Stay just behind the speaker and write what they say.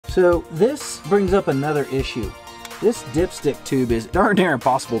So this brings up another issue. This dipstick tube is darn near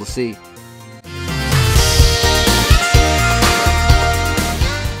impossible to see.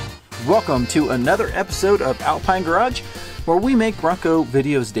 Welcome to another episode of Alpine Garage, where we make Bronco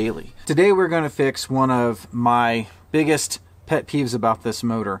videos daily. Today we're going to fix one of my biggest pet peeves about this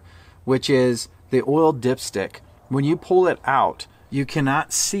motor, which is the oil dipstick. When you pull it out, you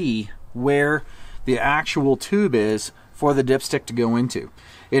cannot see where the actual tube is for the dipstick to go into.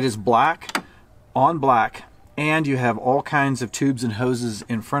 It is black on black, and you have all kinds of tubes and hoses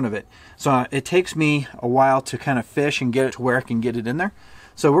in front of it. So it takes me a while to kind of fish and get it to where I can get it in there.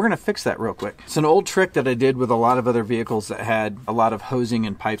 So we're going to fix that real quick. It's an old trick that I did with a lot of other vehicles that had a lot of hosing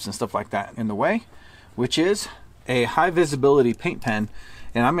and pipes and stuff like that in the way, which is a high visibility paint pen.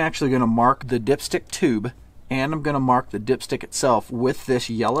 And I'm actually going to mark the dipstick tube, and I'm going to mark the dipstick itself with this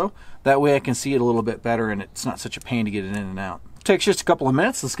yellow. That way I can see it a little bit better and it's not such a pain to get it in and out. Takes just a couple of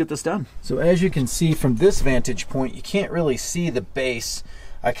minutes. Let's get this done. So as you can see from this vantage point, you can't really see the base.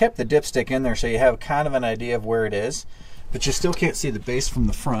 I kept the dipstick in there so you have kind of an idea of where it is, but you still can't see the base from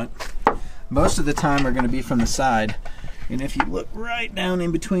the front. Most of the time are going to be from the side. And if you look right down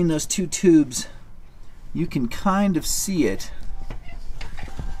in between those two tubes, you can kind of see it.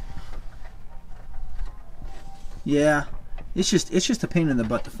 Yeah, it's just a pain in the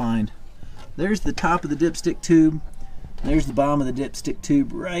butt to find. There's the top of the dipstick tube. There's the bottom of the dipstick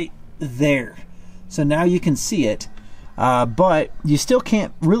tube right there. So now you can see it, but you still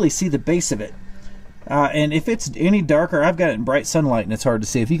can't really see the base of it. And if it's any darker, I've got it in bright sunlight and it's hard to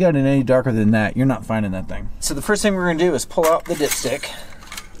see. If you got it any darker than that, you're not finding that thing. So the first thing we're going to do is pull out the dipstick.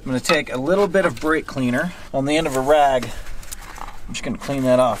 I'm going to take a little bit of brake cleaner on the end of a rag. I'm just going to clean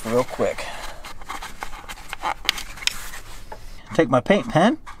that off real quick. Take my paint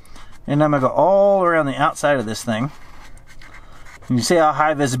pen, and I'm going to go all around the outside of this thing. And you see how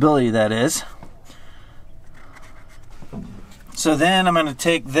high visibility that is. So then I'm going to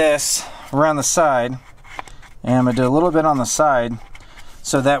take this around the side, and I'm going to do a little bit on the side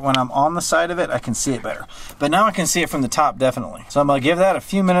so that when I'm on the side of it, I can see it better. But now I can see it from the top, definitely. So I'm going to give that a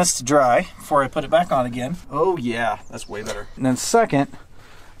few minutes to dry before I put it back on again. Oh yeah, that's way better. And then second,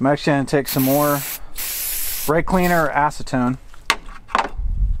 I'm actually going to take some more brake cleaner or acetone.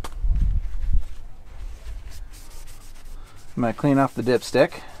 I'm going to clean off the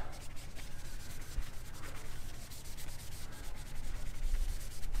dipstick.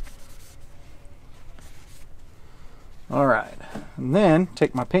 Alright, and then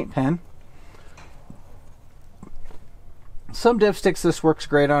take my paint pen. Some dipsticks this works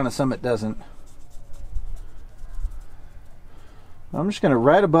great on and some it doesn't. I'm just going to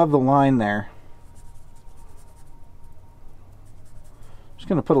right above the line there. Just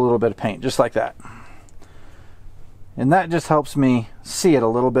going to put a little bit of paint, just like that. And that just helps me see it a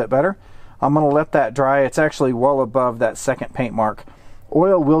little bit better. I'm going to let that dry. It's actually well above that second paint mark.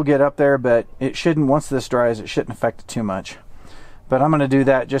 Oil will get up there, but it shouldn't, once this dries, it shouldn't affect it too much. But I'm going to do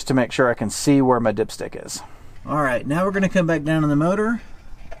that just to make sure I can see where my dipstick is. Alright, now we're going to come back down on the motor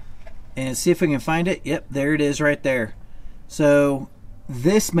and see if we can find it. Yep, there it is right there. So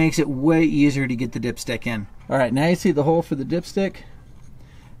this makes it way easier to get the dipstick in. Alright, now you see the hole for the dipstick,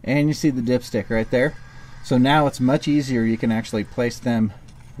 and you see the dipstick right there. So now it's much easier. You can actually place them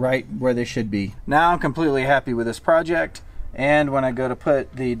right where they should be. Now I'm completely happy with this project, and when I go to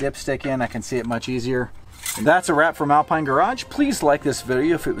put the dipstick in, I can see it much easier. And that's a wrap from Alpine Garage. Please like this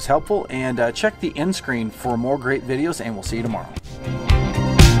video if it was helpful, and check the end screen for more great videos, and we'll see you tomorrow.